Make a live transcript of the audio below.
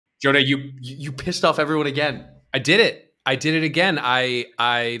Jonah, you pissed off everyone again. I did it again.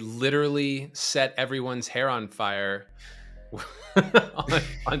 I literally set everyone's hair on fire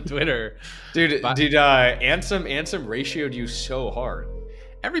on Twitter. Dude, Ansem ratioed you so hard.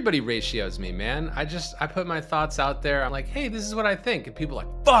 Everybody ratios me, man. I put my thoughts out there. I'm like, hey, this is what I think. And people are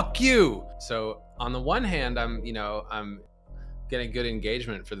like, fuck you. So on the one hand, I'm getting good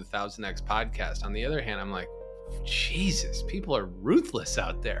engagement for the 1000X podcast. On the other hand, I'm like, Jesus, people are ruthless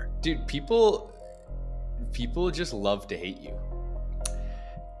out there. Dude, people just love to hate you.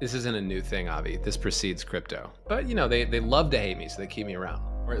 This isn't a new thing, Avi. This precedes crypto. But, they love to hate me, so they keep me around.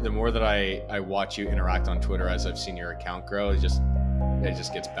 The more that I watch you interact on Twitter as I've seen your account grow, it just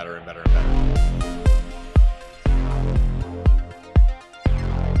gets better and better and better.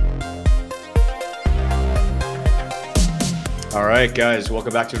 All right, guys,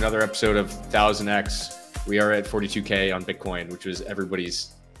 welcome back to another episode of 1000X. We are at 42K on Bitcoin, which was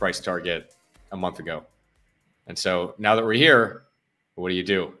everybody's price target a month ago. And so now that we're here, what do you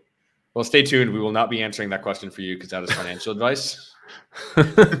do? Well, stay tuned. We will not be answering that question for you because that is financial advice.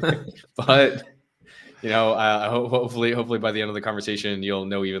 But hopefully by the end of the conversation, you'll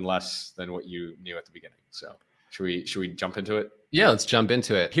know even less than what you knew at the beginning. So should we jump into it? Yeah, let's jump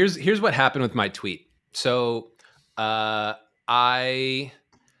into it. Here's what happened with my tweet. So I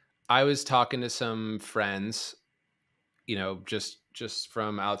was talking to some friends, just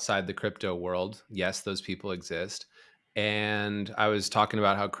from outside the crypto world. Yes, those people exist. And I was talking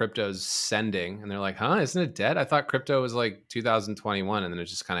about how crypto's sending, and they're like, huh, isn't it dead? I thought crypto was like 2021, and then it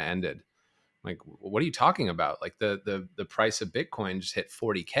just kind of ended. Like, what are you talking about? Like the price of Bitcoin just hit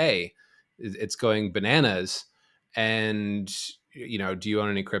 40K. It's going bananas. And, do you own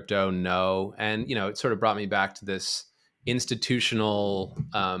any crypto? No. And, it sort of brought me back to this institutional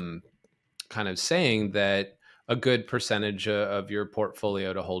kind of saying that a good percentage of your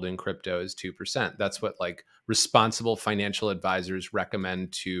portfolio to hold in crypto is 2%. That's what like responsible financial advisors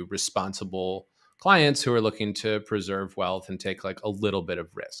recommend to responsible clients who are looking to preserve wealth and take like a little bit of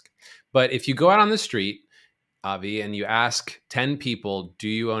risk. But if you go out on the street, Avi, and you ask 10 people, do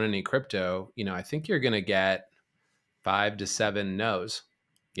you own any crypto? I think you're going to get 5 to 7 no's,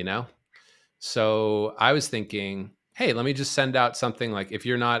 So I was thinking, hey, let me just send out something like, if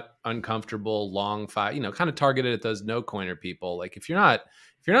you're not uncomfortable, long five, kind of targeted at those no coiner people. Like if you're not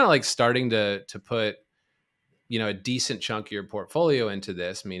like starting to put, a decent chunk of your portfolio into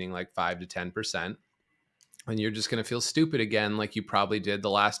this, meaning like 5 to 10%, and you're just going to feel stupid again, like you probably did the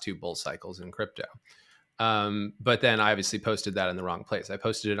last 2 bull cycles in crypto. But then I obviously posted that in the wrong place. I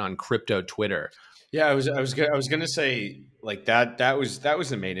posted it on crypto Twitter. Yeah, I was gonna say like that was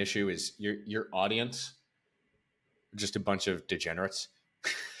the main issue is your audience, just a bunch of degenerates.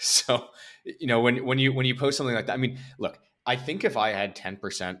 So when you post something like that, I mean, look, I think if I had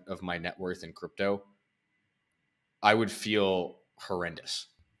 10% of my net worth in crypto, I would feel horrendous.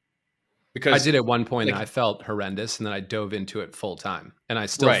 Because I did at one point and I felt horrendous, and then I dove into it full time, and I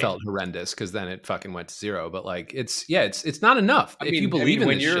still felt horrendous because then it fucking went to 0. But like, it's not enough. If you believe in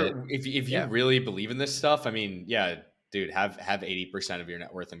this shit, if you really believe in this stuff, I mean, yeah, dude, have 80% of your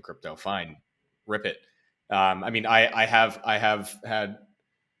net worth in crypto. Fine, rip it. I mean, I have had,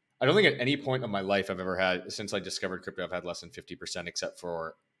 I don't think at any point of my life I've ever had, since I discovered crypto, I've had less than 50%, except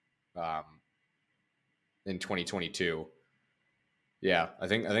for in 2022. Yeah, I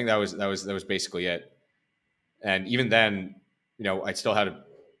think that was basically it. And even then, I still had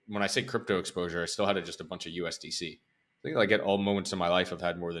when I say crypto exposure, I still had just a bunch of USDC. I think like at all moments in my life, I've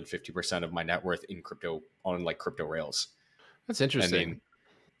had more than 50% of my net worth in crypto on like crypto rails. That's interesting. I mean,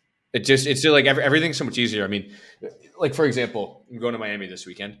 it's still like everything's so much easier. I mean, like for example, I'm going to Miami this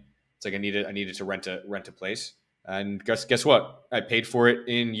weekend. It's like I needed to rent a place, and guess what? I paid for it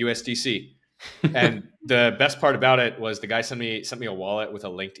in USDC. And the best part about it was the guy sent me a wallet with a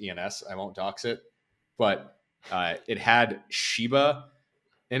linked ENS. I won't dox it, but it had Shiba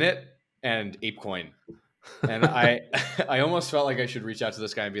in it and ApeCoin. And I almost felt like I should reach out to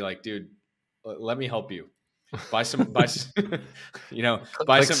this guy and be like, dude, let me help you. Subscribe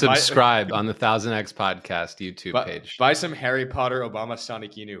on the 1000X podcast YouTube page. Buy some Harry Potter Obama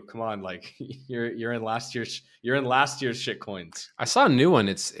Sonic Inu. Come on, like you're in last year's shit coins. I saw a new one.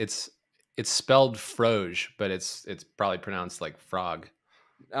 It's spelled Froge, but it's probably pronounced like frog.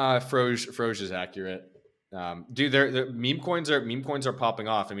 Froge is accurate. Dude, the meme coins are popping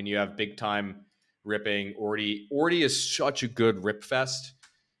off. I mean, you have big time ripping. Ordi is such a good rip fest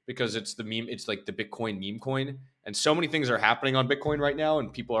because it's like the Bitcoin meme coin. And so many things are happening on Bitcoin right now,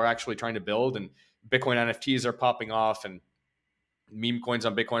 and people are actually trying to build, and Bitcoin NFTs are popping off, and meme coins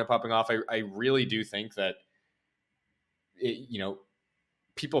on Bitcoin are popping off. I really do think that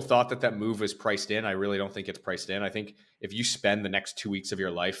people thought that that move was priced in. I really don't think it's priced in. I think if you spend the next 2 weeks of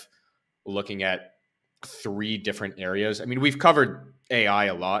your life looking at 3 different areas, I mean, we've covered AI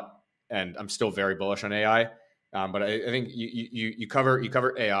a lot, and I'm still very bullish on AI. But I think you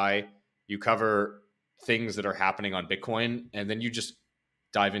cover AI, you cover things that are happening on Bitcoin, and then you just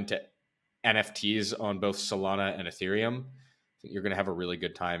dive into NFTs on both Solana and Ethereum. I think you're going to have a really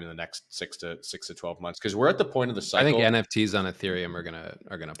good time in the next 6 to 12 months, because we're at the point of the I think cycle. NFTs on Ethereum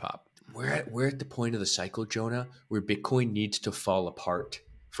are gonna pop. We're at the point of the cycle, Jonah, where Bitcoin needs to fall apart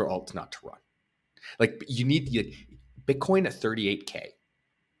for alts not to run. Like you need Bitcoin at 38K,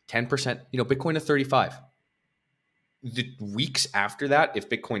 10%. Bitcoin at 35. The weeks after that, if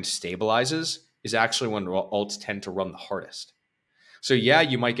Bitcoin stabilizes, is actually when alts tend to run the hardest. So yeah,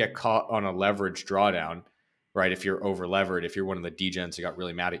 you might get caught on a leverage drawdown, right? If you're over levered, if you're one of the degens who got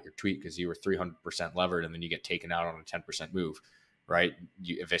really mad at your tweet because you were 300% levered and then you get taken out on a 10% move, right?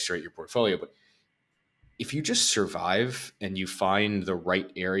 You eviscerate your portfolio. But if you just survive and you find the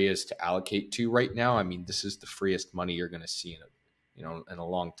right areas to allocate to right now, I mean, this is the freest money you're going to see in a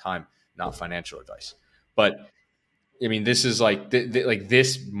long time. Not financial advice, but I mean, this is like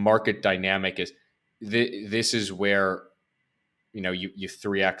this market dynamic is this is where you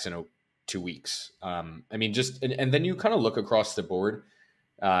 3x in 2 weeks. I mean, just and then you kind of look across the board.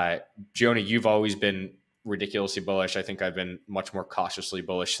 Jonah, you've always been ridiculously bullish. I think I've been much more cautiously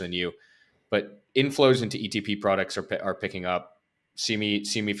bullish than you. But inflows into ETP products are picking up.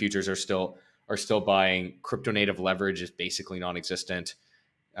 CME futures are still buying. Crypto native leverage is basically non-existent.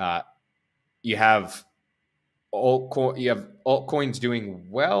 Uh, you have altcoins doing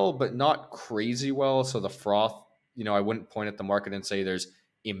well, but not crazy well. So the froth, I wouldn't point at the market and say there's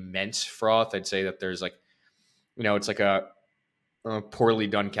immense froth. I'd say that there's it's like a poorly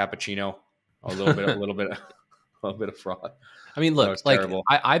done cappuccino, a little bit, a little bit, a little bit of froth. I mean, That look, was like terrible.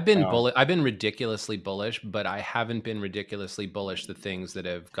 I've been bullish. I've been ridiculously bullish, but I haven't been ridiculously bullish the things that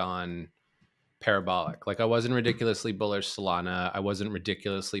have gone parabolic. Like I wasn't ridiculously bullish Solana. I wasn't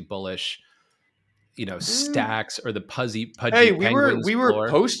ridiculously bullish, Stacks or the pudgy Hey, penguins we were floor.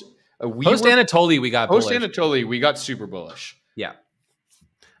 post we Post were Anatoly, we got post bullish. Anatoly, we got super bullish. Yeah.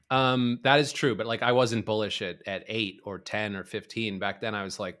 That is true, but like I wasn't bullish at 8 or 10 or 15. Back then I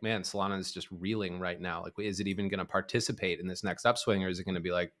was like, man, Solana is just reeling right now. Like, is it even going to participate in this next upswing, or is it going to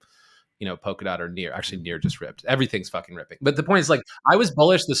be like, Polkadot or Near? Actually, Near just ripped. Everything's fucking ripping. But the point is, like, I was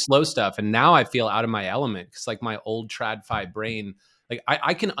bullish the slow stuff, and now I feel out of my element because, like, my old TradFi brain, like,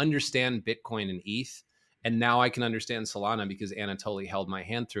 I can understand Bitcoin and ETH, and now I can understand Solana because Anatoly held my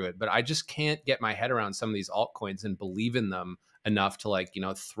hand through it. But I just can't get my head around some of these altcoins and believe in them enough to, like,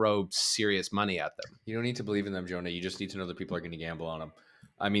 throw serious money at them. You don't need to believe in them, Jonah. You just need to know that people are going to gamble on them.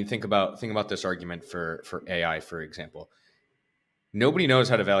 I mean, think about this argument for AI, for example. Nobody knows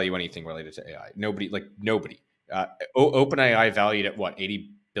how to value anything related to AI. Nobody. OpenAI valued at what,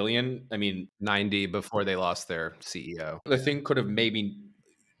 80 billion? I mean, 90 before they lost their CEO. the thing could have maybe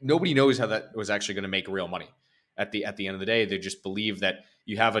nobody knows how that was actually going to make real money. At the end of the day, they just believe that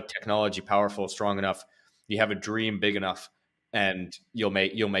you have a technology powerful, strong enough, you have a dream big enough, and you'll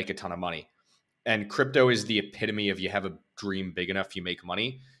make a ton of money. And crypto is the epitome of you have a dream big enough, you make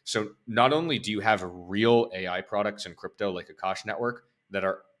money. So not only do you have real AI products in crypto like Akash Network that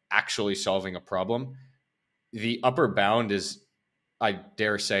are actually solving a problem, the upper bound is, I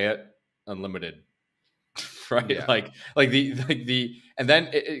dare say it, unlimited. Right? Yeah. And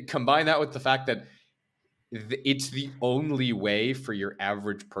then combine that with the fact that it's the only way for your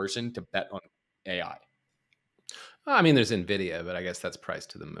average person to bet on AI. I mean, there's Nvidia, but I guess that's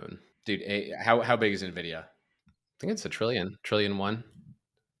priced to the moon. Dude, how big is Nvidia? I think it's a trillion one.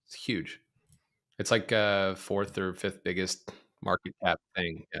 It's huge. It's like fourth or fifth biggest market cap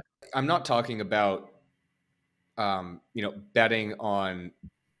thing. Yeah. I'm not talking about betting on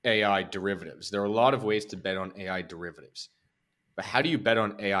AI derivatives. There are a lot of ways to bet on AI derivatives, but how do you bet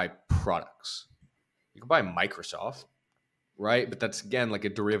on AI products? You can buy Microsoft, right? But that's again like a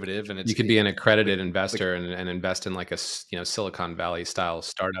derivative, and You could be an accredited investor and invest in like a Silicon Valley style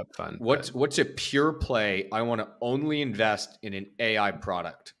startup fund. What's a pure play? I want to only invest in an AI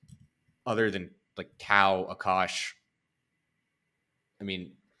product, other than like Tau, Akash. I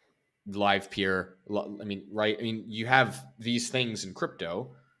mean, Live Peer. I mean, right? I mean, you have these things in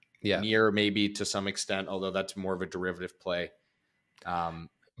crypto. Yeah. Near maybe to some extent, although that's more of a derivative play.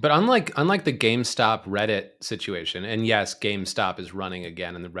 But unlike the GameStop Reddit situation, and yes, GameStop is running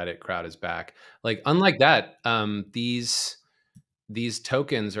again, and the Reddit crowd is back. Like unlike that, these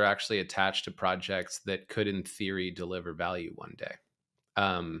tokens are actually attached to projects that could, in theory, deliver value one day.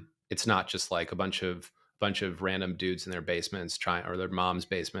 It's not just like a bunch of bunch of random dudes in their basements trying, or their mom's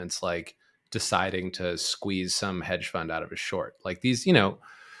basements, like deciding to squeeze some hedge fund out of a short. Like these,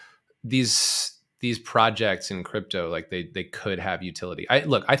 these projects in crypto, like they could have utility.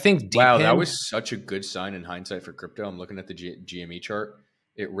 I think Wow, that DeepIn. was such a good sign in hindsight for crypto. I'm looking at the GME chart.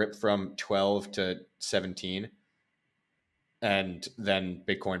 It ripped from 12 to 17, and then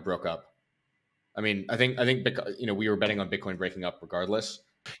Bitcoin broke up. I mean, I think we were betting on Bitcoin breaking up regardless.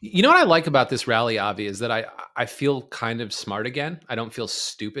 You know what I like about this rally, Avi, is that I feel kind of smart again. I don't feel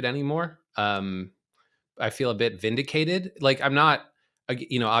stupid anymore. I feel a bit vindicated. Like I'm not,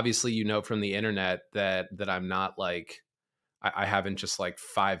 obviously, from the internet that I'm not like, I haven't just like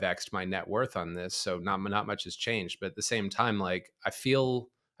 5x'd my net worth on this, so not much has changed. But at the same time, like I feel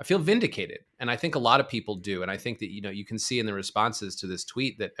vindicated, and I think a lot of people do. And I think that you can see in the responses to this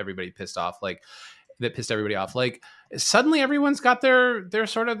tweet that everybody pissed off, like that pissed everybody off. Like suddenly everyone's got their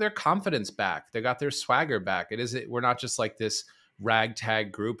sort of their confidence back. They got their swagger back. We're not just like this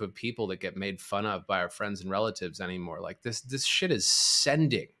ragtag group of people that get made fun of by our friends and relatives anymore. Like this shit is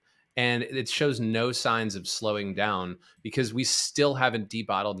sending. And it shows no signs of slowing down because we still haven't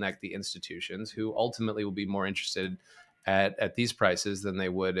debottlenecked the institutions, who ultimately will be more interested at these prices than they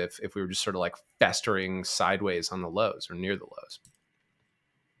would if we were just sort of like festering sideways on the lows or near the lows.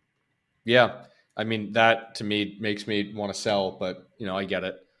 Yeah, I mean that to me makes me want to sell, but I get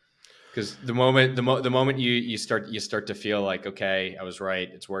it, because the moment you start to feel like, okay, I was right,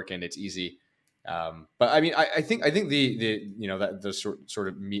 it's working, it's easy. But I mean, I think that the sort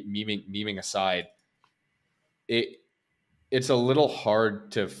of memeing aside, it it's a little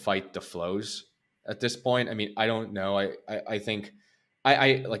hard to fight the flows at this point. I mean, I don't know. I think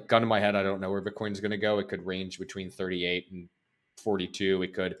I like, gun to my head, I don't know where Bitcoin's going to go. It could range between 38 and 42.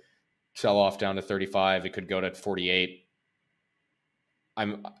 It could sell off down to 35. It could go to 48.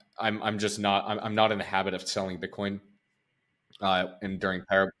 I'm I'm just not I'm not in the habit of selling Bitcoin and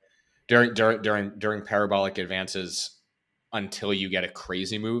during parabolic advances until you get a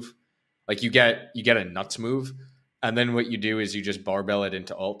crazy move. Like you get a nuts move, and then what you do is you just barbell it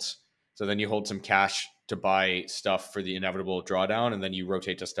into alts. So then you hold some cash to buy stuff for the inevitable drawdown, and then you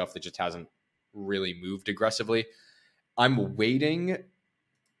rotate to stuff that just hasn't really moved aggressively. I'm waiting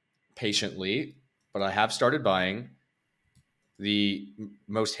patiently, but I have started buying the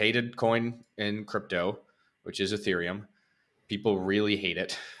most hated coin in crypto, which is Ethereum. People really hate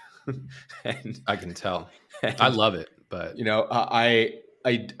it. and, I can tell. I and love it, but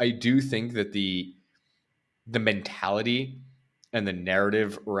I do think that the mentality and the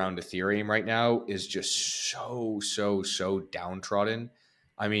narrative around Ethereum right now is just so downtrodden.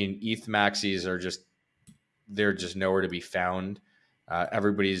 I mean, ETH maxis they're just nowhere to be found.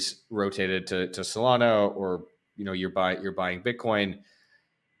 Everybody's rotated to Solana, or you're buying Bitcoin.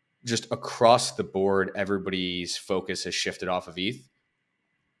 Just across the board, everybody's focus has shifted off of ETH.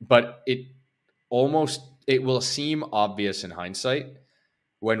 But it will seem obvious in hindsight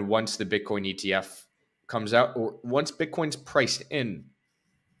when once the Bitcoin ETF comes out, or once Bitcoin's priced in,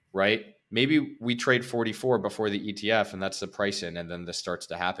 right? Maybe we trade 44 before the ETF, and that's the price in, and then this starts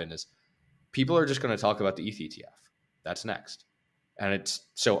to happen. Is people are just going to talk about the ETH ETF. That's next, and it's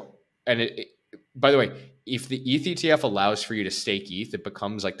so. And by the way, if the ETH ETF allows for you to stake ETH, it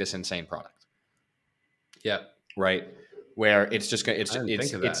becomes like this insane product. yeah, Right, where it's just I didn't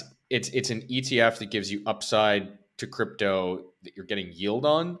think of that. it's an ETF that gives you upside to crypto that you're getting yield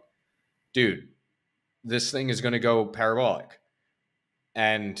on. Dude, this thing is going to go parabolic.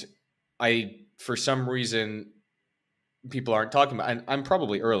 And for some reason, people aren't talking about, and I'm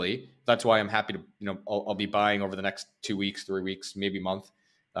probably early. That's why I'm happy to, I'll be buying over the next 2 weeks, 3 weeks, maybe a month.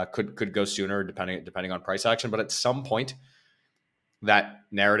 Could go sooner depending on price action. But at some point, that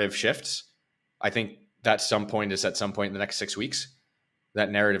narrative shifts. I think that some point is at some point in the next 6 weeks. That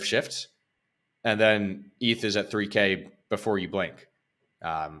narrative shifts, and then ETH is at 3K before you blink.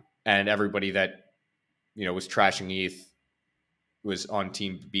 And everybody that was trashing ETH, was on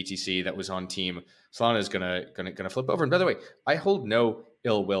team BTC, that was on team Solana, is gonna flip over. And by the way, I hold no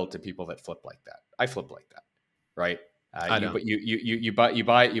ill will to people that flip like that. I flip like that, right? I know. But you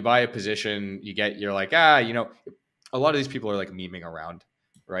buy a position, you're like, a lot of these people are like memeing around,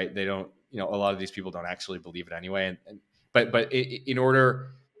 right? They don't, a lot of these people don't actually believe it anyway. But in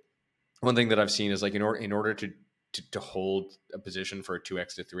order, one thing that I've seen is like in order to hold a position for a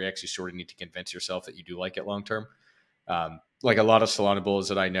 2x to 3x, you sort of need to convince yourself that you do like it long term. Like a lot of Solana bulls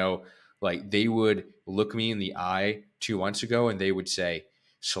that I know, like they would look me in the eye 2 months ago and they would say,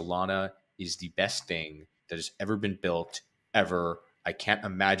 Solana is the best thing that has ever been built ever. I can't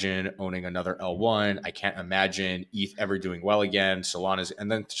imagine owning another L1. I can't imagine ETH ever doing well again.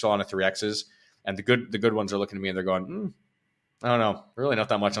 And then Solana 3Xs. and the good ones are looking at me and they're going, I don't know, really not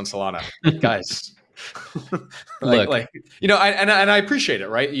that much on Solana, like, guys. Look, and I appreciate it,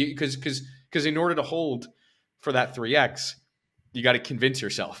 right? Because in order to hold for that 3x, you got to convince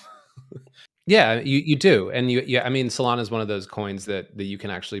yourself. yeah, you do, and I mean, Solana is one of those coins that you can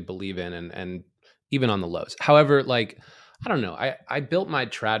actually believe in, and even on the lows. However, like, I don't know, I built my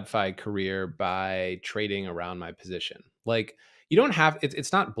TradFi career by trading around my position. Like, you don't have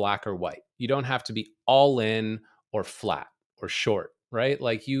it's not black or white. You don't have to be all in or flat or short, right?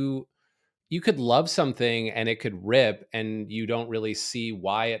 Like, you could love something and it could rip and you don't really see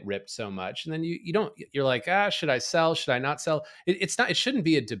why it ripped so much, and then you're like, should I sell, should I not sell? It shouldn't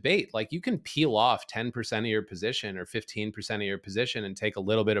be a debate. Like, you can peel off 10% of your position or 15% of your position and take a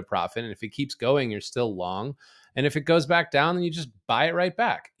little bit of profit, and if it keeps going, you're still long, and if it goes back down, then you just buy it right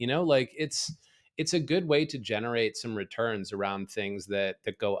back. Like, it's a good way to generate some returns around things that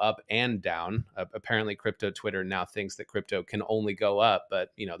go up and down. Apparently, crypto Twitter now thinks that crypto can only go up,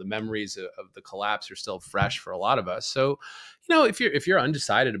 but the memories of the collapse are still fresh for a lot of us. So, if you're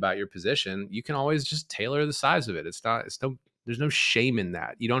undecided about your position, you can always just tailor the size of it. There's no shame in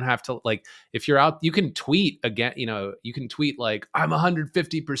that. You don't have to, like, if you're out, you can tweet again. You can tweet like, I'm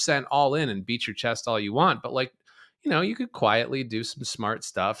 150% all in and beat your chest all you want, but, like, you could quietly do some smart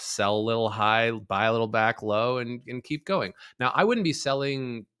stuff, sell a little high, buy a little back low, and keep going. Now, I wouldn't be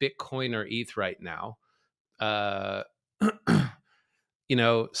selling Bitcoin or ETH right now.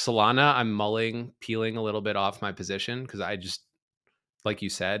 Solana, I'm peeling a little bit off my position because I just, like you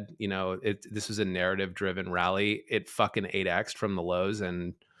said, this was a narrative driven rally. It fucking 8x'd from the lows,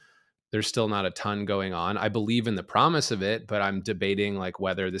 and there's still not a ton going on. I believe in the promise of it, but I'm debating, like,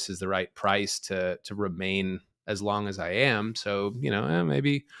 whether this is the right price to remain as long as I am. So,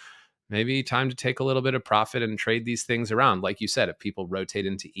 maybe time to take a little bit of profit and trade these things around. Like you said, if people rotate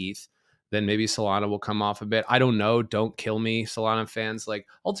into ETH, then maybe Solana will come off a bit. I don't know. Don't kill me, Solana fans. Like,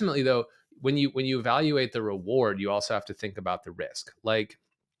 ultimately, though, when you evaluate the reward, you also have to think about the risk. Like,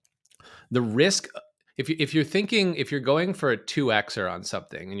 the risk, if you're going for a 2xer on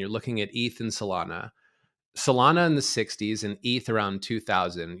something and you're looking at ETH and Solana in the 60s and ETH around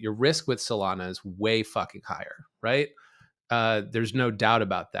 2000, your risk with Solana is way fucking higher, right? There's no doubt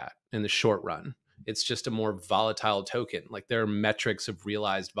about that in the short run. It's just a more volatile token. Like, there are metrics of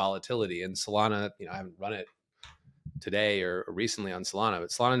realized volatility, and Solana, I haven't run it today or recently on Solana, but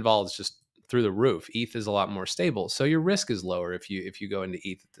Solana vol is just through the roof. ETH is a lot more stable, so your risk is lower if you go into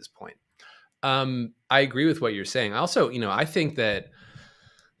ETH at this point. I agree with what you're saying. Also, I think that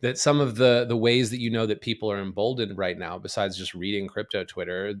some of the ways that that people are emboldened right now, besides just reading crypto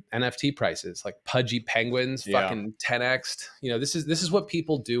Twitter, NFT prices, like pudgy penguins, fucking 10x'd. This is what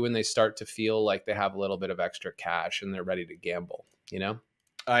people do when they start to feel like they have a little bit of extra cash and they're ready to gamble.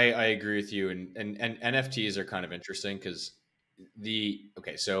 I agree with you, and NFTs are kind of interesting because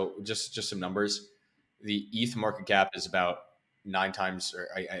so just some numbers. The ETH market cap is about 9 times, or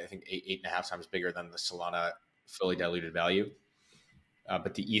I think 8.5 times bigger than the Solana fully diluted value.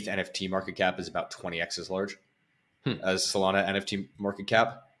 But the ETH NFT market cap is about 20x as large as Solana NFT market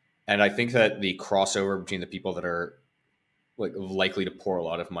cap. And I think that the crossover between the people that are likely to pour a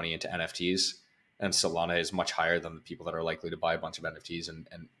lot of money into NFTs and Solana is much higher than the people that are likely to buy a bunch of NFTs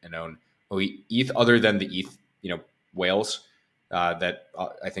and own ETH, other than the ETH, whales that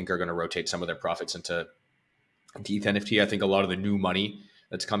I think are going to rotate some of their profits into ETH NFT. I think a lot of the new money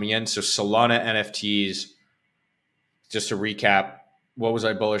that's coming in. So Solana NFTs, just to recap, what was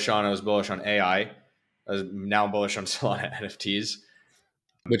I bullish on? I was bullish on AI. Now I'm bullish on Solana NFTs.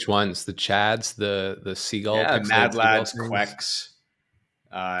 Which ones? The Chads, the Seagull, Mad Lads, Quecks.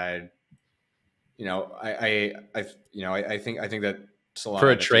 I think that Solana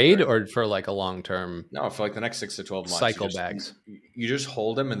for a trade or for like a long term. No, for like the next 6 to 12 months. Cycle bags. You just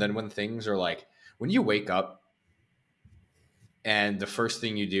hold them, and then when things are like, when you wake up, and the first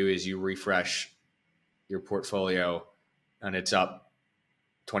thing you do is you refresh your portfolio, and it's up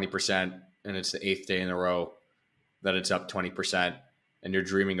 20%, and it's the 8th day in a row that it's up 20%, and you're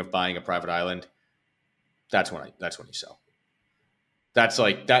dreaming of buying a private island, that's when you sell. That's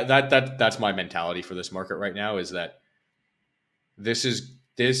like that's my mentality for this market right now, is that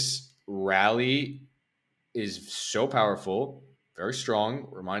this rally is so powerful, very strong,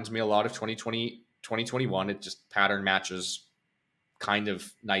 reminds me a lot of 2020, 2021. It just pattern matches kind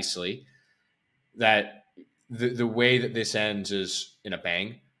of nicely, that the way that this ends is in a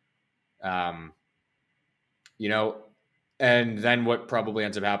bang. And then what probably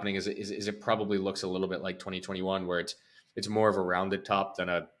ends up happening is it probably looks a little bit like 2021, where it's more of a rounded top than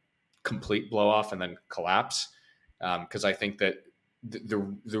a complete blow off and then collapse. Because I think that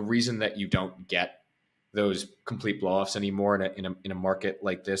the reason that you don't get those complete blowoffs anymore in a market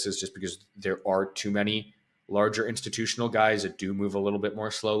like this is just because there are too many larger institutional guys that do move a little bit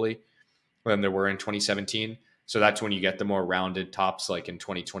more slowly than there were in 2017. So that's when you get the more rounded tops, like in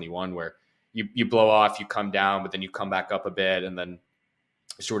 2021, where you blow off, you come down, but then you come back up a bit and then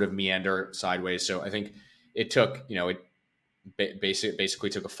sort of meander sideways. So I think it took, basically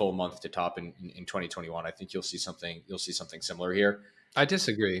took a full month to top in 2021. I think you'll see something similar here. I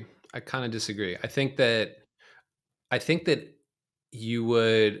disagree. I kind of disagree. I think that you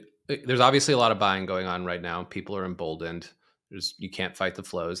would there's obviously a lot of buying going on right now. People are emboldened. You can't fight the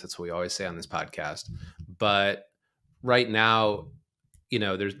flows. That's what we always say on this podcast. But right now,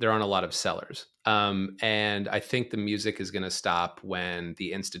 there aren't a lot of sellers. And I think the music is going to stop when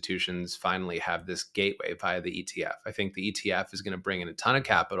the institutions finally have this gateway via the ETF. I think the ETF is going to bring in a ton of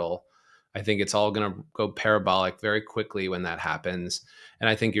capital. I think it's all going to go parabolic very quickly when that happens. And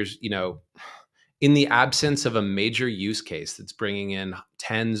I think in the absence of a major use case that's bringing in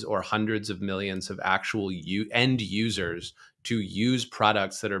tens or hundreds of millions of actual end users to use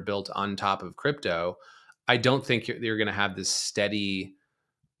products that are built on top of crypto, I don't think you're going to have this steady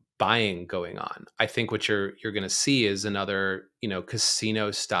buying going on. I think what you're going to see is another,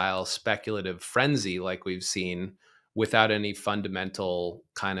 casino style speculative frenzy like we've seen without any fundamental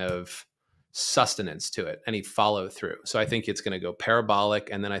kind of sustenance to it, any follow through. So I think it's going to go parabolic,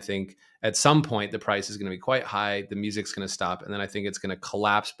 and then I think at some point the price is going to be quite high, the music's going to stop, and then I think it's going to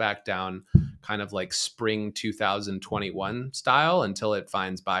collapse back down kind of like spring 2021 style until it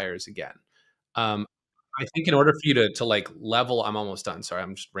finds buyers again. I think in order for you to like level, I'm almost done. Sorry,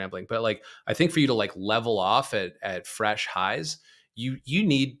 I'm just rambling. But like I think for you to like level off at fresh highs, you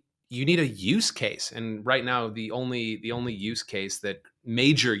need a use case. And right now the only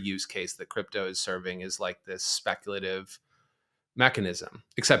major use case that crypto is serving is like this speculative mechanism,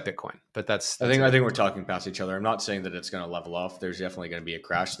 except Bitcoin. But that's I think we're talking past each other. I'm not saying that it's going to level off. There's definitely going to be a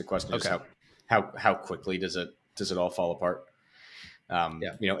crash. The question is okay. how quickly does it all fall apart?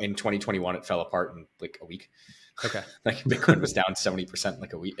 Yeah. In 2021, it fell apart in like a week. Okay. Like Bitcoin was down 70%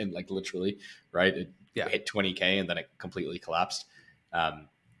 like a week, and like literally, right? It hit 20K and then it completely collapsed.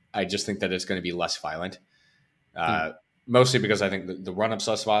 I just think that it's going to be less violent, mostly because I think the run up's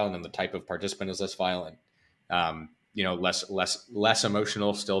less violent and the type of participant is less violent. Less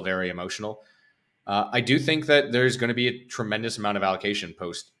emotional, still very emotional. I do think that there's going to be a tremendous amount of allocation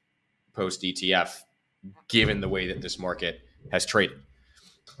post ETF, given the way that this market has traded.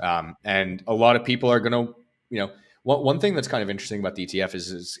 And a lot of people are going to, one thing that's kind of interesting about the ETF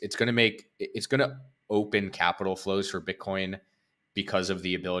is it's going to open capital flows for Bitcoin because of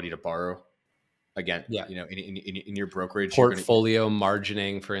the ability to borrow again. Yeah. In your brokerage, portfolio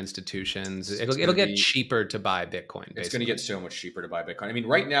margining for institutions. It'll get cheaper to buy Bitcoin. Basically. It's going to get so much cheaper to buy Bitcoin. I mean,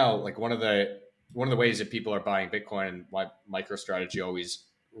 right now, like one of the ways that people are buying Bitcoin and why MicroStrategy always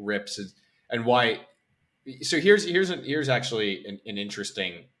rips is, and why. So here's actually an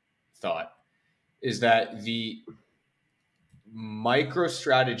interesting thought, is that the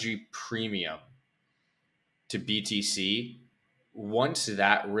MicroStrategy premium to BTC, once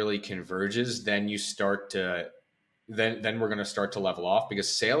that really converges, then you start to then we're going to start to level off, because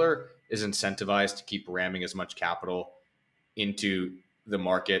Saylor is incentivized to keep ramming as much capital into the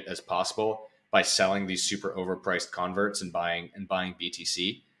market as possible by selling these super overpriced converts and buying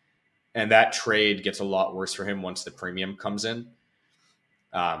BTC. And that trade gets a lot worse for him once the premium comes in.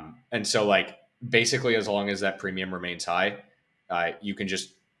 And so like basically as long as that premium remains high, you can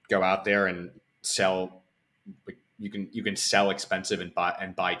just go out there and sell. You can sell expensive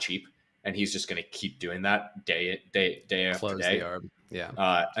and buy cheap. And he's just going to keep doing that day after Close day. the arb.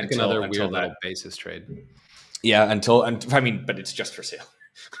 Yeah. Until another weird that little basis trade. Yeah. But it's just for sale.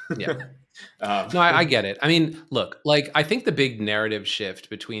 Yeah. No, I get it. I mean, look, like I think the big narrative shift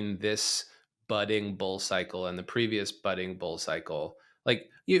between this budding bull cycle and the previous budding bull cycle, like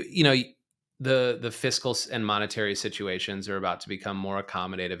the fiscal and monetary situations are about to become more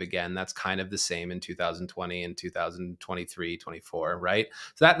accommodative again. That's kind of the same in 2020 and 2023, 24, right?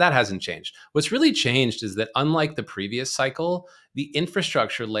 So that hasn't changed. What's really changed is that unlike the previous cycle, the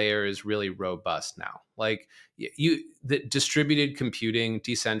infrastructure layer is really robust now. Like the distributed computing,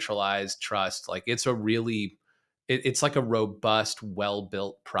 decentralized trust, like it's like a robust,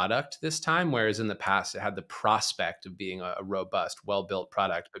 well-built product this time, whereas in the past it had the prospect of being a robust, well-built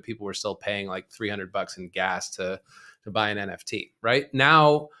product, but people were still paying like $300 in gas to buy an NFT. Right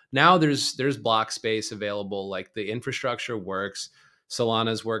now there's block space available. Like the infrastructure works.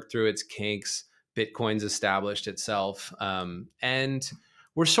 Solana's worked through its kinks. Bitcoin's established itself, and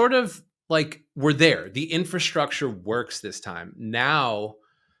we're sort of like we're there. The infrastructure works this time. Now,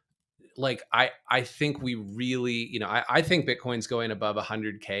 like I think we really, I think Bitcoin's going above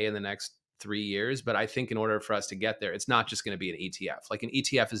 100K in the next 3 years, but I think in order for us to get there, it's not just going to be an ETF. Like an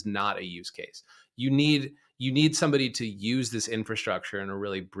ETF is not a use case. You need somebody to use this infrastructure in a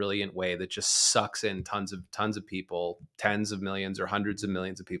really brilliant way that just sucks in tons of people, tens of millions or hundreds of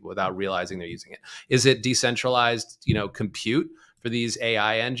millions of people without realizing they're using it. Is it decentralized, compute for these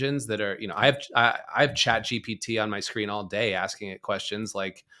AI engines that are, I have Chat GPT on my screen all day asking it questions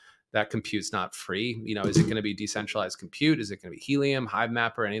like, that compute's not free. Is it going to be decentralized compute? Is it going to be Helium, Hive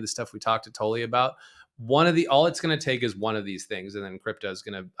Mapper, any of the stuff we talked to Toli about? All it's going to take is one of these things, and then crypto is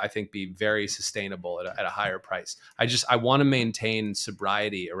going to, I think, be very sustainable at a higher price. I want to maintain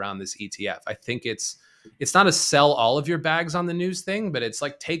sobriety around this ETF. I think it's not a sell all of your bags on the news thing, but it's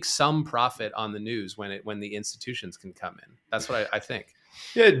like take some profit on the news when the institutions can come in. That's what I think.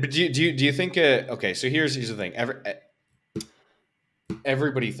 Yeah, but do you think? Okay, so here's the thing.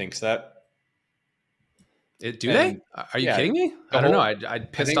 Everybody thinks that. Do they? Are you kidding me? I don't know.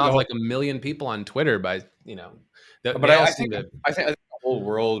 I'd pissed off like 1 million people on Twitter by, but I think the whole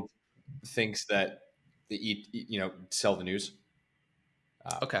world thinks that sell the news.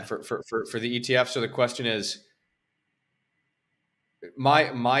 Okay. For the ETF. So the question is,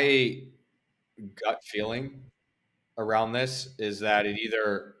 my gut feeling around this is that it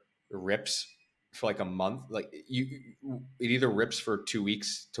either rips for like a month, it either rips for 2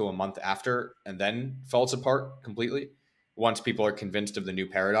 weeks to a month after and then falls apart completely once people are convinced of the new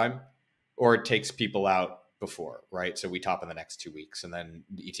paradigm, or it takes people out before, right? So we top in the next 2 weeks and then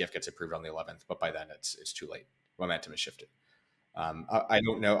the ETF gets approved on the 11th, but by then it's too late. Momentum has shifted. I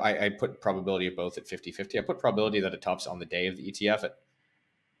don't know. I put probability of both at 50-50. I put probability that it tops on the day of the ETF at,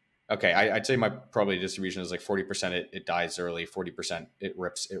 okay, I'd say my probability distribution is like 40% it dies early, 40% it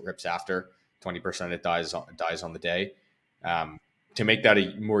rips after, 20% it dies on the day. To make that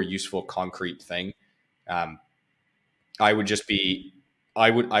a more useful, concrete thing, I would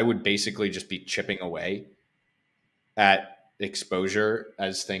basically just be chipping away at exposure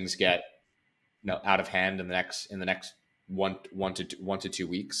as things get out of hand in the next one to 2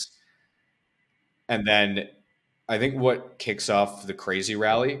 weeks, and then I think what kicks off the crazy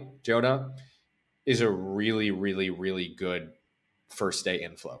rally, Jonah, is a really, really, really good first day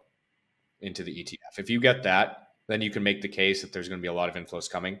inflow into the ETF. If you get that, then you can make the case that there's going to be a lot of inflows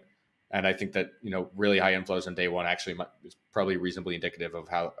coming. And I think that, really high inflows on day one actually is probably reasonably indicative of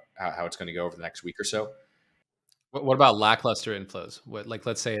how it's going to go over the next week or so. What about lackluster inflows?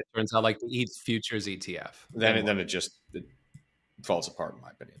 Let's say it turns out like the ETH futures ETF. Then it falls apart, in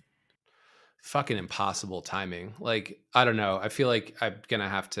my opinion. Fucking impossible timing. Like, I don't know. I feel like I'm gonna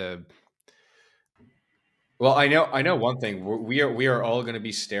have to. Well, I know one thing. We are all going to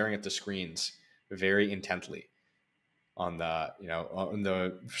be staring at the screens very intently on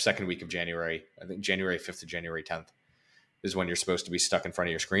the second week of January. I think January 5th to January 10th is when you're supposed to be stuck in front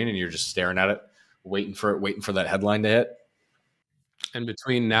of your screen and you're just staring at it, waiting for that headline to hit. And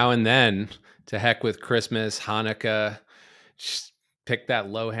between now and then, to heck with Christmas, Hanukkah, just pick that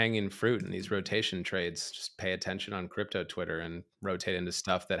low-hanging fruit in these rotation trades. Just pay attention on crypto Twitter and rotate into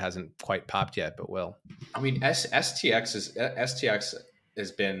stuff that hasn't quite popped yet, but will. I mean, STX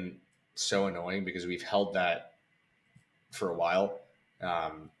has been so annoying because we've held that for a while.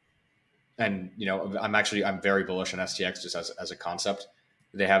 And I'm very bullish on STX just as a concept.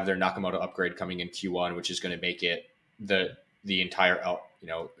 They have their Nakamoto upgrade coming in Q1, which is going to make it the entire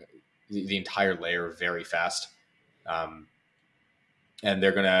the entire layer very fast. And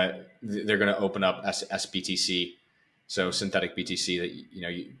they're gonna open up SBTC, so synthetic BTC that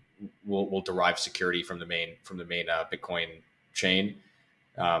will derive security from the main Bitcoin chain.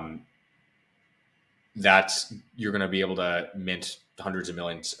 You're going to be able to mint hundreds of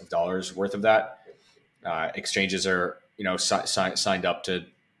millions of dollars worth of that. Exchanges are signed up to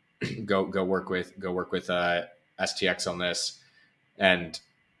go work with STX on this, and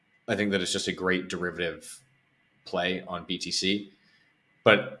I think that it's just a great derivative play on BTC.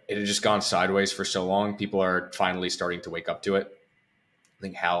 But it had just gone sideways for so long. People are finally starting to wake up to it. I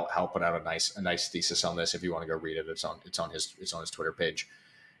think Hal put out a nice thesis on this. If you want to go read it, it's on his Twitter page.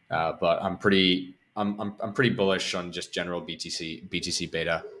 But I'm pretty bullish on just general BTC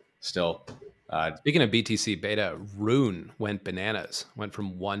beta still. Speaking of BTC beta, Rune went bananas. Went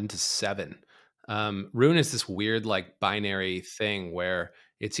from 1 to 7. Rune is this weird like binary thing where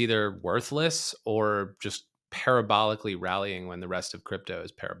it's either worthless or just parabolically rallying when the rest of crypto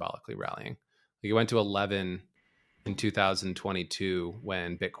is parabolically rallying. Like it went to 11 in 2022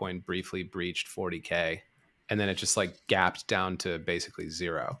 when Bitcoin briefly breached 40K, and then it just like gapped down to basically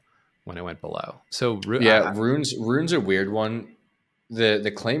zero. when it went below. So Yeah, rune's a weird one.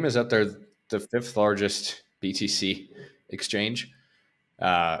 The claim is that they're the fifth largest BTC exchange.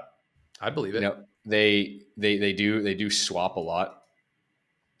 Uh, I believe you it. know, they do swap a lot.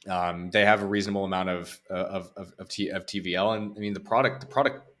 They have a reasonable amount of TVL, and I mean the product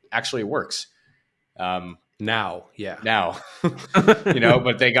actually works. Now, yeah. Now,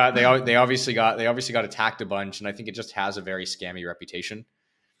 but they obviously got attacked a bunch, and I think it just has a very scammy reputation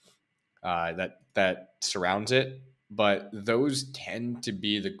that surrounds it. But those tend to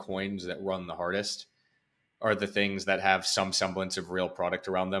be the coins that run the hardest, are the things that have some semblance of real product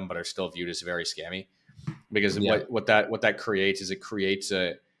around them, but are still viewed as very scammy. Because Yeah. what that creates is it creates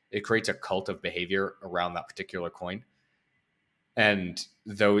a cult of behavior around that particular coin, and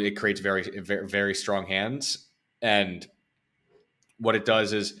though it creates very very strong hands, and what it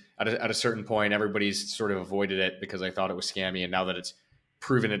does is at a certain point everybody's sort of avoided it because they thought it was scammy, and now that it's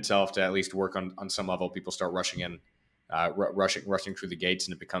proven itself to at least work on some level, people start rushing in, rushing through the gates,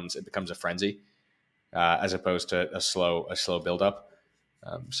 and it becomes a frenzy, as opposed to a slow build up.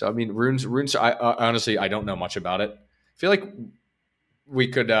 So I mean, runes. Honestly, I don't know much about it. I feel like we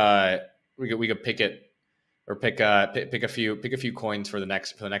could pick it, or pick a few coins for the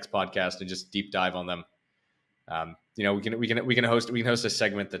next podcast and just deep dive on them. We can host a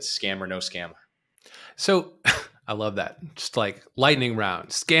segment that's scam or no scam. So I love that. Just like lightning round,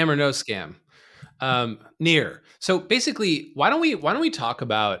 scam or no scam. Near. So basically, why don't we talk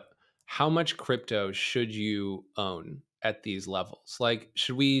about how much crypto should you own at these levels? Like,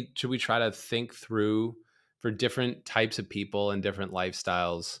 should we try to think through for different types of people and different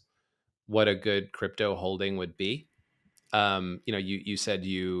lifestyles what a good crypto holding would be? You said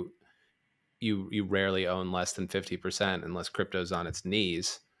you rarely own less than 50% unless crypto's on its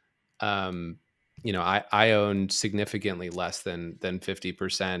knees. Um, I owned significantly less than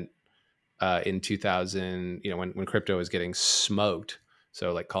 50% in 2000, when crypto was getting smoked.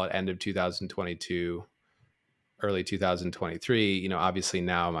 So like call it end of 2022, early 2023. Obviously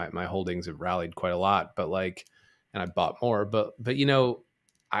now my holdings have rallied quite a lot, but like, and I bought more, but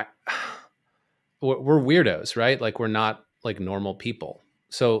I we're weirdos, right? Like we're not like normal people.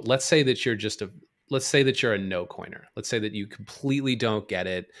 So let's say that you're a no coiner. Let's say that you completely don't get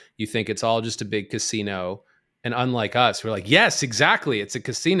it. You think it's all just a big casino. And unlike us, we're like, yes, exactly. It's a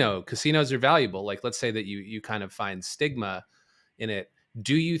casino. Casinos are valuable. Like, let's say that you kind of find stigma in it.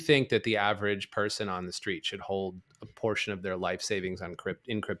 Do you think that the average person on the street should hold a portion of their life savings in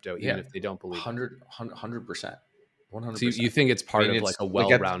crypto, even Yeah, if they don't believe it? 100%, one hundred So you percent. think it's I part mean, of like it's a like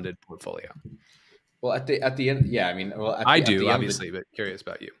well-rounded portfolio? at the end. Yeah, I mean, well, at I the at do, the end of the obviously, but curious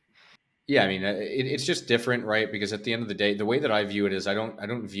about you. yeah, I mean, it's just different, right? Because at the end of the day, the way that I view it is, I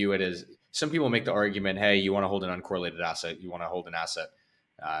don't view it as, some people make the argument, hey, you want to hold an uncorrelated asset, you want to hold an asset,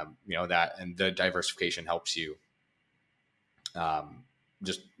 that, and the diversification helps you,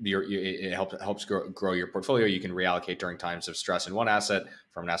 just it helps grow your portfolio. You can reallocate during times of stress in one asset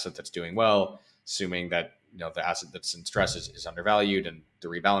from an asset that's doing well, assuming that the asset that's in stress is undervalued, and the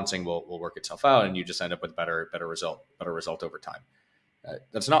rebalancing will work itself out, and you just end up with better result over time.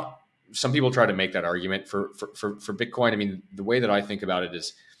 That's not. Some people try to make that argument for Bitcoin. I mean, the way that I think about it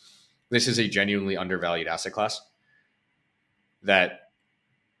is, this is a genuinely undervalued asset class. That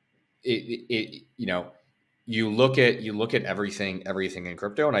you look at everything in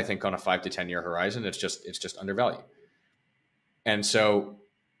crypto, and I think on a 5 to 10 year horizon, it's just undervalued. And so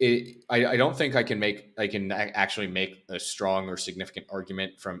I don't think I can actually make a strong or significant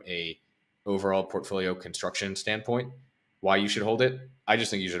argument from a overall portfolio construction standpoint why you should hold it. I just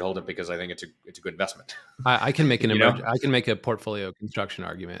think you should hold it because I think it's a good investment. I can make you know, I can make a portfolio construction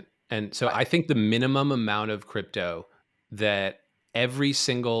argument. And so I, I think the minimum amount of crypto that every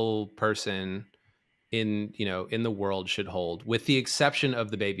single person in the world should hold, with the exception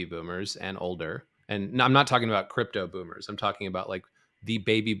of the baby boomers and older. And I'm not talking about crypto boomers. I'm talking about like the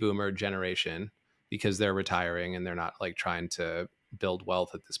baby boomer generation, because they're retiring and they're not like trying to build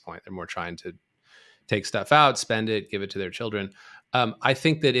wealth at this point. They're more trying to take stuff out, spend it, give it to their children. I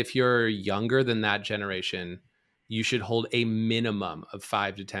think that if you're younger than that generation, you should hold a minimum of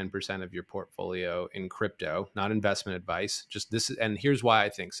 5 to 10% of your portfolio in crypto, not investment advice. Just this, and here's why I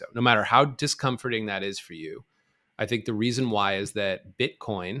think so. No matter how discomforting that is for you, I think the reason why is that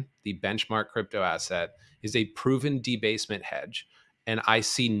Bitcoin, the benchmark crypto asset, is a proven debasement hedge. And I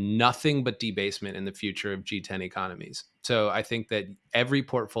see nothing but debasement in the future of G10 economies. So I think that every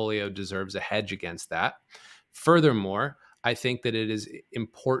portfolio deserves a hedge against that. Furthermore, I think that it is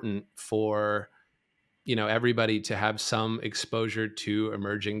important for everybody to have some exposure to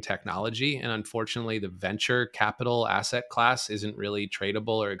emerging technology. And unfortunately, the venture capital asset class isn't really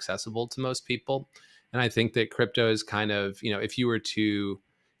tradable or accessible to most people. And I think that crypto is kind of, if you were to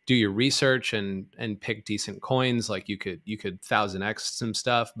do your research and pick decent coins, like you could 1000x some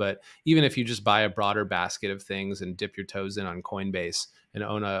stuff. But even if you just buy a broader basket of things and dip your toes in on Coinbase and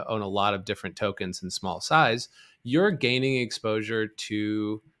own a lot of different tokens in small size, you're gaining exposure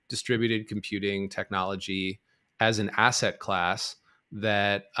to distributed computing technology as an asset class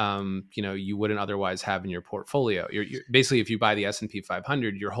that you wouldn't otherwise have in your portfolio. You're basically, if you buy the S&P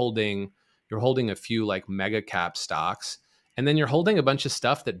 500, you're holding a few like mega cap stocks, and then you're holding a bunch of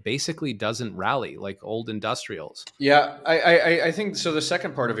stuff that basically doesn't rally, like old industrials. Yeah, I think so. The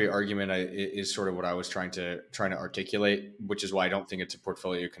second part of your argument is sort of what I was trying to articulate, which is why I don't think it's a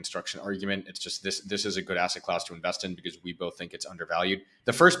portfolio construction argument. It's just this is a good asset class to invest in because we both think it's undervalued.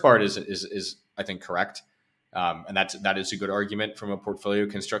 The first part is I think correct, and that is a good argument from a portfolio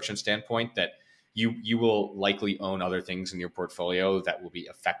construction standpoint, that you will likely own other things in your portfolio that will be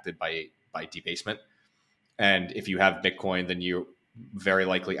affected by debasement. And if you have Bitcoin, then you very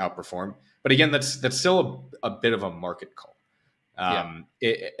likely outperform. But again, that's still a bit of a market call.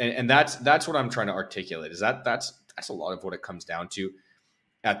 And that's what I'm trying to articulate. Is that's a lot of what it comes down to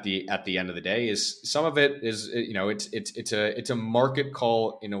at the end of the day. Is some of it is it's a market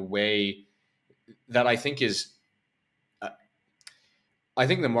call in a way that I think is I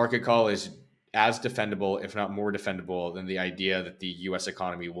think the market call is as defendable, if not more defendable, than the idea that the U.S.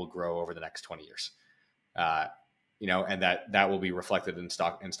 economy will grow over the next 20 years. And that will be reflected in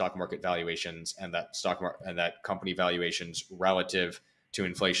stock market valuations, and that company valuations relative to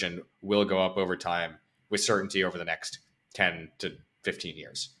inflation will go up over time with certainty over the next 10 to 15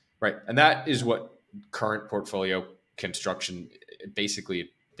 years. Right. And that is what current portfolio construction basically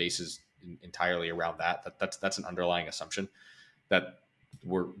bases entirely around that's an underlying assumption that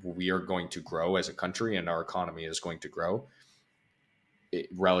we are going to grow as a country and our economy is going to grow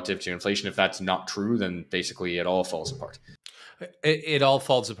relative to inflation. If that's not true, then basically it all falls apart. It all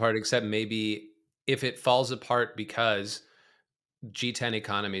falls apart, except maybe if it falls apart because G10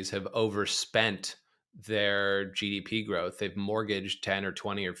 economies have overspent their GDP growth. They've mortgaged 10 or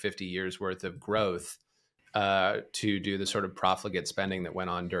 20 or 50 years worth of growth to do the sort of profligate spending that went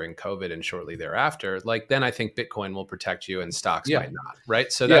on during COVID and shortly thereafter. Like, then I think Bitcoin will protect you and stocks might not.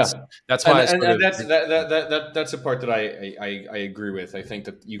 Right. So that's why that's a part that I agree with. I think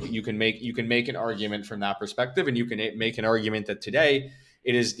that you can make an argument from that perspective, and you can make an argument that today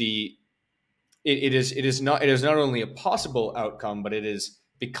it is not only a possible outcome, but it is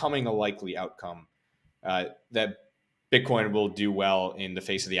becoming a likely outcome that Bitcoin will do well in the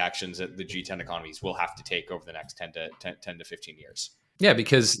face of the actions that the G10 economies will have to take over the next 10 to 15 years. Yeah,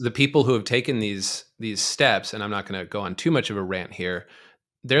 because the people who have taken these steps, and I'm not going to go on too much of a rant here,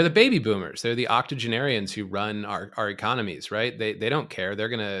 they're the baby boomers. They're the octogenarians who run our economies, right? They don't care. They're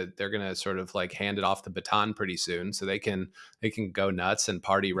gonna sort of like hand it off the baton pretty soon, so they can go nuts and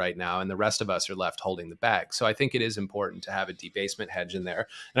party right now, and the rest of us are left holding the bag. So I think it is important to have a debasement hedge in there,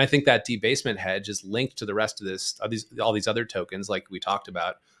 and I think that debasement hedge is linked to the rest of all these other tokens, like we talked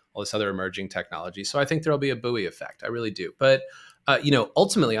about, all this other emerging technology. So I think there'll be a buoy effect. I really do. But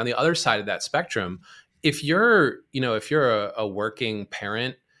ultimately, on the other side of that spectrum, if you're a working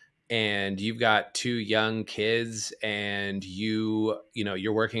parent and you've got two young kids and you're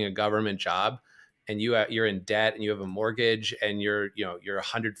working a government job and you're in debt and you have a mortgage and you're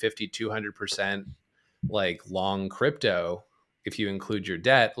 150, 200% like long crypto, if you include your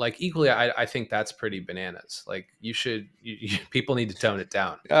debt, like equally, I think that's pretty bananas. Like people need to tone it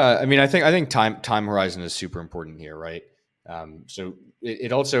down. I mean, I think time horizon is super important here, right? So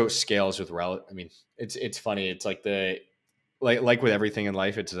it also scales with relative. I mean, it's funny. It's like like with everything in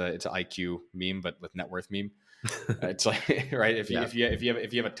life, it's an IQ meme, but with net worth meme. It's like, right. If you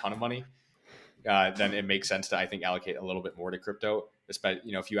have a ton of money, then it makes sense to, I think, allocate a little bit more to crypto. Especially,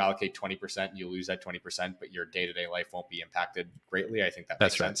 if you allocate 20%, you lose that 20%, but your day-to-day life won't be impacted greatly. I think that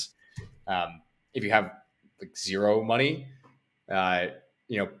makes sense. If you have like zero money,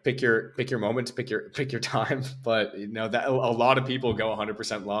 pick your moments, pick your time. But that a lot of people go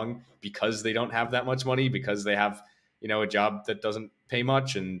 100% long because they don't have that much money, because they have a job that doesn't pay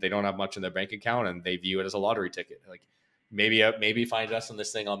much and they don't have much in their bank account, and they view it as a lottery ticket. Like maybe if I invest in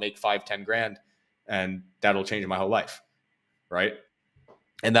this thing, I'll make 5-10 grand, and that'll change my whole life, right?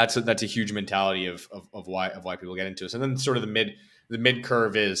 And that's a huge mentality of why people get into this. And then sort of the mid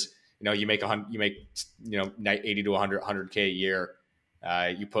curve is you make 80 to 100K a year.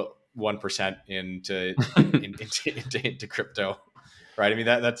 You put 1% into crypto, right? I mean,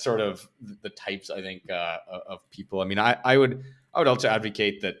 that's sort of the types, I think, of people. I mean, I would also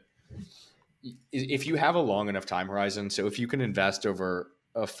advocate that if you have a long enough time horizon, so if you can invest over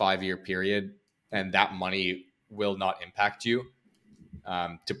a 5-year period and that money will not impact you,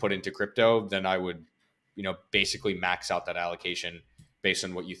 to put into crypto, then I would, basically max out that allocation based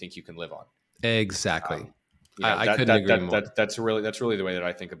on what you think you can live on. Exactly. Um, I couldn't agree more. that's really the way that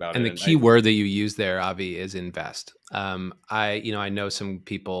I think about And it. the And key word that you use there, Avi, is invest. I know some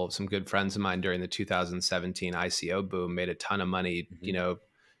people, some good friends of mine during the 2017 ICO boom made a ton of money, Mhm.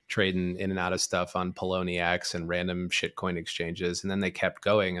 trading in and out of stuff on Poloniex and random shitcoin exchanges. And then they kept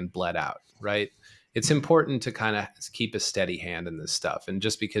going and bled out, right? It's important to kind of keep a steady hand in this stuff. And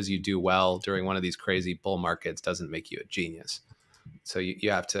just because you do well during one of these crazy bull markets doesn't make you a genius. So you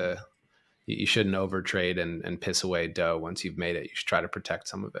have to, you shouldn't overtrade and piss away dough once you've made it. You should try to protect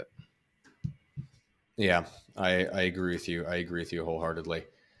some of it. Yeah, I agree with you. I agree with you wholeheartedly.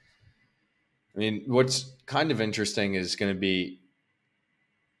 I mean, what's kind of interesting is going to be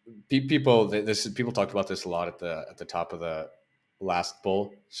people talked about this a lot at the top of the last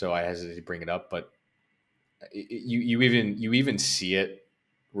bull, so I hesitate to bring it up, but you even see it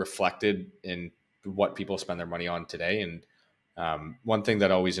reflected in what people spend their money on today. And one thing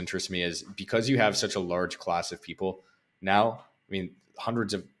that always interests me is because you have such a large class of people now. I mean,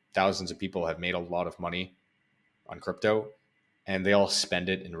 hundreds of thousands of people have made a lot of money on crypto, and they all spend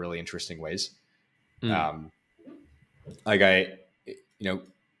it in really interesting ways. Mm. Um, like I, you know,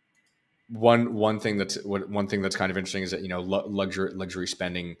 one thing that's kind of interesting is that luxury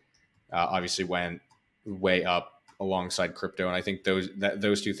spending obviously went way up alongside crypto, and I think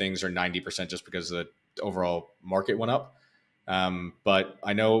those two things are 90% just because the overall market went up. But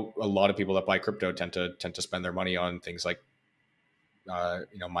I know a lot of people that buy crypto tend to spend their money on things like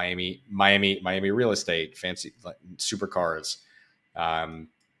Miami real estate, fancy like, supercars. Um,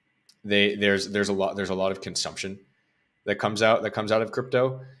 there's a lot of consumption that comes out of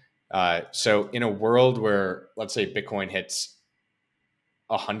crypto. So in a world where, let's say, Bitcoin hits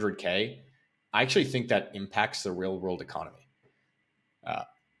 100K, I actually think that impacts the real world economy uh,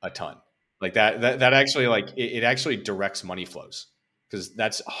 a ton. Like that actually, like it actually directs money flows, because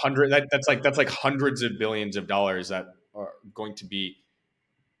that's like hundreds of billions of dollars that are going to be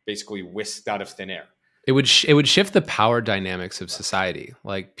basically whisked out of thin air. It would shift the power dynamics of society.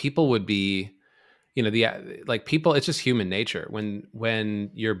 Like people would be, the like people. It's just human nature.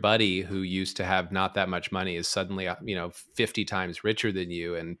 When your buddy who used to have not that much money is suddenly 50 times richer than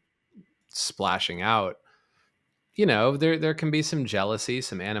you and splashing out. There can be some jealousy,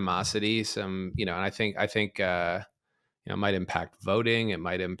 some animosity, and I think it might impact voting. It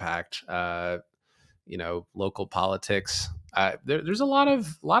might impact local politics. There's a lot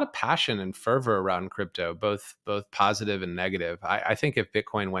of passion and fervor around crypto, both positive and negative. I think if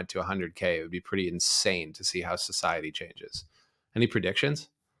Bitcoin went to 100K, it would be pretty insane to see how society changes. Any predictions?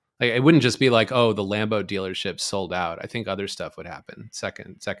 Like, it wouldn't just be like, oh, the Lambo dealership sold out. I think other stuff would happen,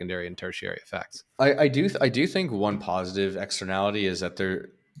 secondary and tertiary effects. I do think one positive externality is that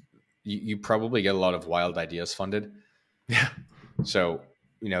you probably get a lot of wild ideas funded. Yeah. So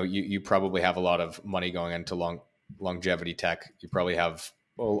you probably have a lot of money going into longevity tech. You probably have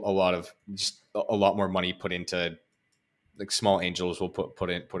a lot more money put into, like, small angels will put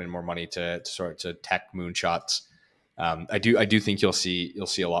in more money to tech moonshots. I do think you'll see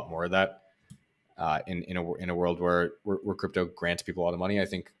a lot more of that in a world where crypto grants people a lot of money. I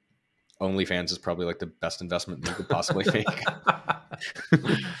think OnlyFans is probably like the best investment you could possibly make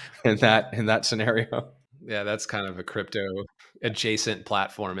in that scenario. Yeah, that's kind of a crypto adjacent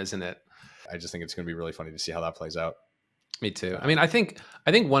platform, isn't it? I just think it's going to be really funny to see how that plays out. Me too. I mean, Um, I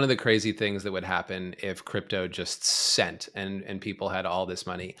think one of the crazy things that would happen if crypto just sent and people had all this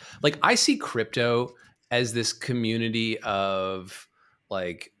money. Like, I see crypto as this community of,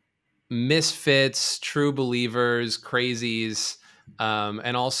 like, misfits, true believers, crazies,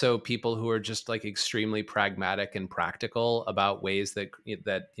 and also people who are just, like, extremely pragmatic and practical about ways that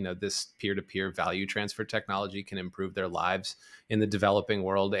this peer-to-peer value transfer technology can improve their lives in the developing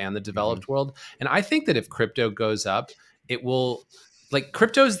world and the mhm. developed world. And I think that if crypto goes up, it will, like,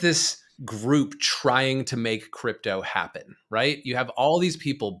 crypto's this group trying to make crypto happen, right? You have all these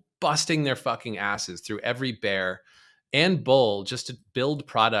people busting their fucking asses through every bear and bull just to build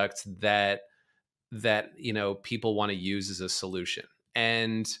products that people want to use as a solution.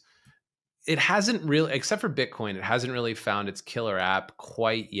 And it hasn't really, except for Bitcoin, it hasn't really found its killer app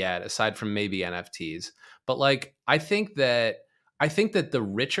quite yet, aside from maybe NFTs. But, like, I think that the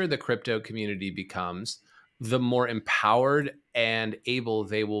richer the crypto community becomes, the more empowered and able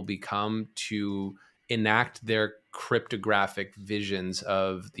they will become to enact their cryptographic visions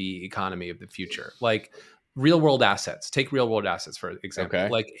of the economy of the future, like real world assets. Take real world assets, for example, Okay.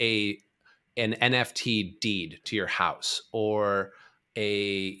 like an NFT deed to your house, or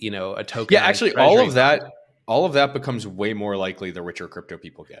a tokenized Yeah, actually, treasury bond. all of that becomes way more likely the richer crypto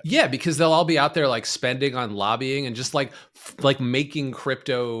people get. Yeah, because they'll all be out there like spending on lobbying and just like making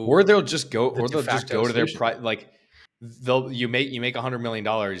crypto Or they'll just go, the de facto to their solution. you make $100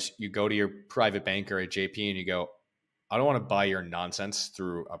 million. You go to your private banker at JP and you go, I don't want to buy your nonsense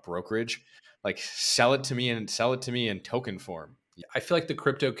through a brokerage. Like sell it to me in token form. I feel like the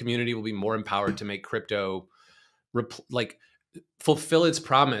crypto community will be more empowered to make crypto like fulfill its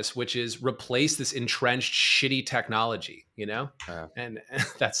promise, which is replace this entrenched shitty technology, and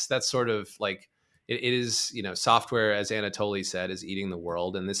that's sort of like it is, software, as Anatoly said, is eating the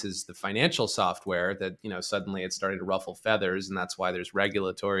world. And this is the financial software that, suddenly it's starting to ruffle feathers. And that's why there's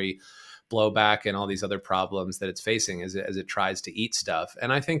regulatory blowback and all these other problems that it's facing as it tries to eat stuff.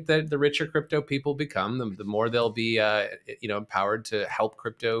 And I think that the richer crypto people become, the more they'll be, empowered to help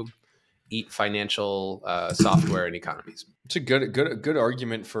crypto eat financial software and economies. It's a good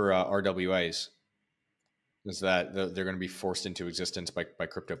argument for RWAs, is that they're going to be forced into existence by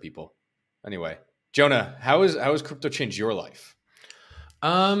crypto people. Anyway, Jonah, how has crypto changed your life?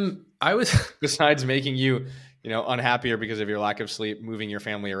 I was besides making you unhappier because of your lack of sleep, moving your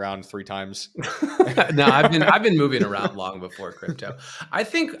family around 3 times. No, I've been moving around long before crypto. I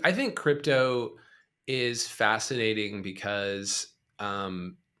think crypto is fascinating because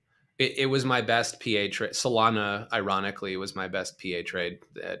it was my best PA trade. Solana, ironically, was my best PA trade.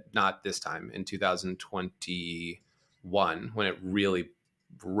 Not this time, in 2021, when it really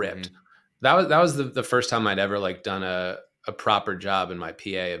ripped. Mm-hmm. That was the first time I'd ever done a proper job in my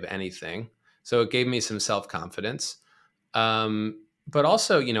PA of anything. So it gave me some self-confidence. But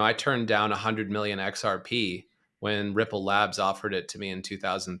also, I turned down 100 million XRP when Ripple Labs offered it to me in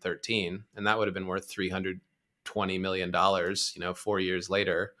 2013. And that would have been worth $320 million, 4 years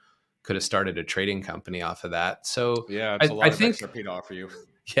later. Could have started a trading company off of that. So yeah, it's a lot of XRP to offer you.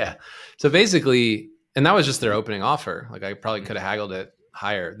 Yeah. So basically, and that was just their opening offer. Like I probably could have haggled it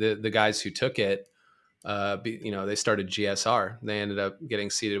higher. The guys who took it, they started GSR. They ended up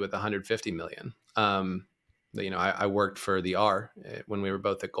getting seeded with 150 million. I worked for the R when we were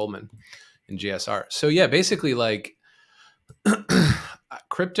both at Goldman in GSR. So yeah, basically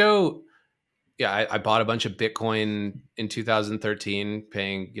crypto. Yeah, I bought a bunch of Bitcoin in 2013,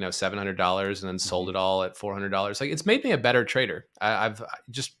 paying $700, and then sold it all at $400. Like it's made me a better trader. I've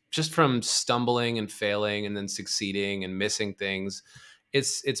just from stumbling and failing and then succeeding and missing things.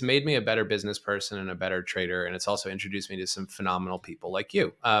 It's made me a better business person and a better trader. And it's also introduced me to some phenomenal people like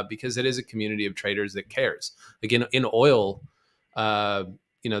you, because it is a community of traders that cares. Again, in oil, there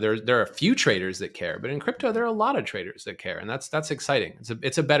are a few traders that care, but in crypto, there are a lot of traders that care. And that's exciting.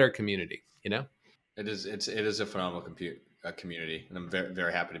 It's a better community, It is a phenomenal community. And I'm very,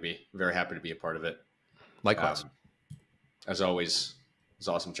 very happy to be a part of it. Likewise. As always, it's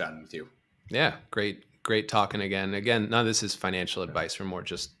awesome chatting with you. Yeah. Great talking again. Again, none of this is financial advice. We're more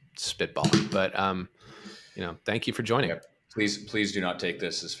just spitballing. But thank you for joining. Yeah, please do not take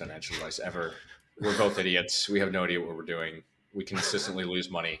this as financial advice ever. We're both idiots. We have no idea what we're doing. We consistently lose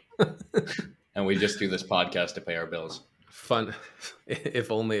money, and we just do this podcast to pay our bills. Fun,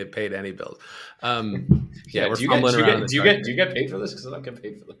 if only it paid any bills. Yeah, we're fumbling around. Do you get paid for this? Because I don't get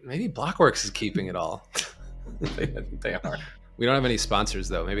paid for this. Maybe Blockworks is keeping it all. They are. We don't have any sponsors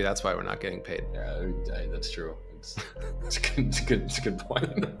though. Maybe that's why we're not getting paid. Yeah, that's true. It's a good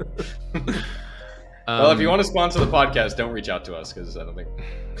point. Well, if you want to sponsor the podcast, don't reach out to us because I don't think.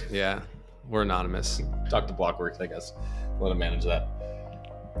 Yeah, we're anonymous. Talk to Blockworks, I guess. Let them manage that.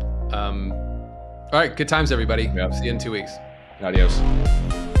 All right, good times, everybody. Yep. See you in 2 weeks. Adios.